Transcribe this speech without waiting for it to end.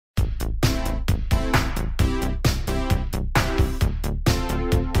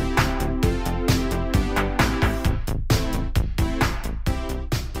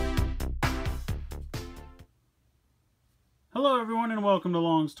Hello everyone and welcome to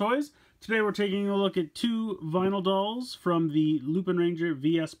Long's Toys. Today we're taking a look at two vinyl dolls from the Lupinranger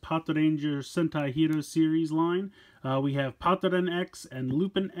vs Patranger Sentai Hero series line. We have Patren X and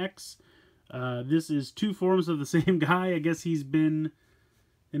Lupin X. This is two forms of the same guy. I guess he's been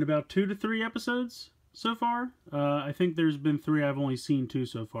in about 2 to 3 episodes so far. I think there's been 3. I've only seen 2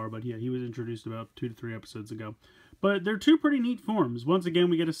 so far, but yeah, he was introduced about 2 to 3 episodes ago. But they're two pretty neat forms. Once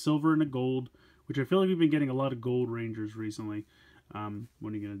again, we get a silver and a gold, which I feel like we've been getting a lot of gold rangers recently.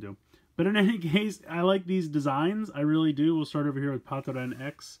 What are you going to do? But in any case, I like these designs. I really do. We'll start over here with Patren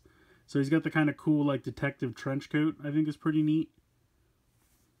X. So he's got the kind of cool, like, detective trench coat. I think is pretty neat.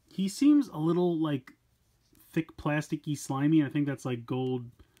 He seems a little, like, thick, plasticky, slimy. I think that's, like,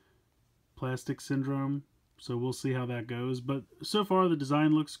 gold plastic syndrome. So we'll see how that goes. But so far, the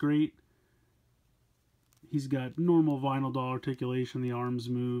design looks great. He's got normal vinyl doll articulation. The arms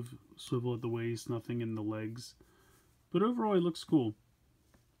move, swivel at the waist, nothing in the legs. But overall, he looks cool.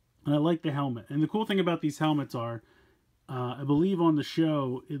 And I like the helmet. And the cool thing about these helmets are, I believe on the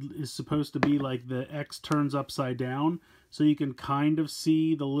show, it is supposed to be like the X turns upside down. So you can kind of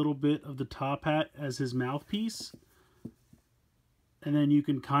see the little bit of the top hat as his mouthpiece. And then you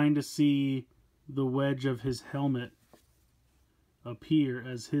can kind of see the wedge of his helmet up here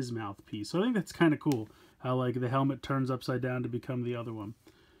as his mouthpiece. So I think that's kind of cool. How like the helmet turns upside down to become the other one.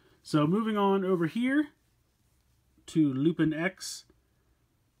 So moving on over here to Lupin X.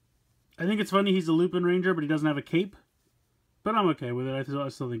 I think it's funny he's a Lupinranger, but he doesn't have a cape. But I'm okay with it. I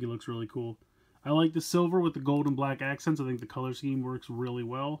still think he looks really cool. I like the silver with the gold and black accents. I think the color scheme works really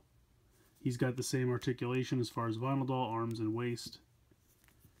well. He's got the same articulation as far as vinyl doll, arms and waist.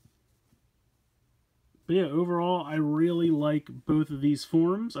 But yeah, overall, I really like both of these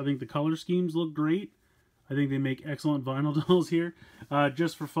forms. I think the color schemes look great. I think they make excellent vinyl dolls here.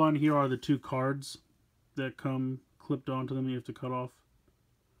 Just for fun, here are the 2 cards that come clipped onto them you have to cut off.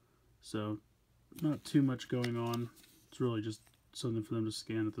 So, not too much going on. It's really just something for them to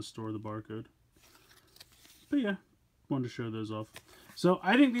scan at the store, the barcode. But yeah, wanted to show those off. So,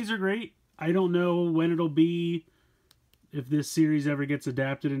 I think these are great. I don't know when it'll be, if this series ever gets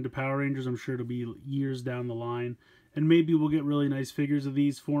adapted into Power Rangers. I'm sure it'll be years down the line. And maybe we'll get really nice figures of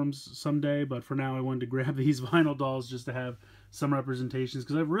these forms someday, but for now I wanted to grab these vinyl dolls just to have some representations,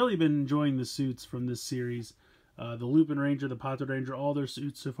 because I've really been enjoying the suits from this series. The Lupinranger, the Patranger, all their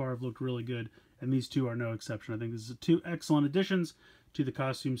suits so far have looked really good, and these two are no exception. I think this is 2 excellent additions to the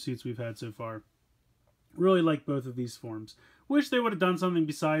costume suits we've had so far. Really like both of these forms. Wish they would have done something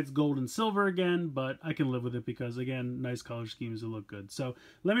besides gold and silver again, but I can live with it because, again, nice color schemes that look good. So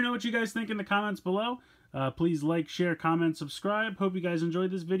let me know what you guys think in the comments below. Please like, share, comment, subscribe. Hope you guys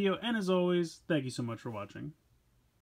enjoyed this video, and as always, thank you so much for watching.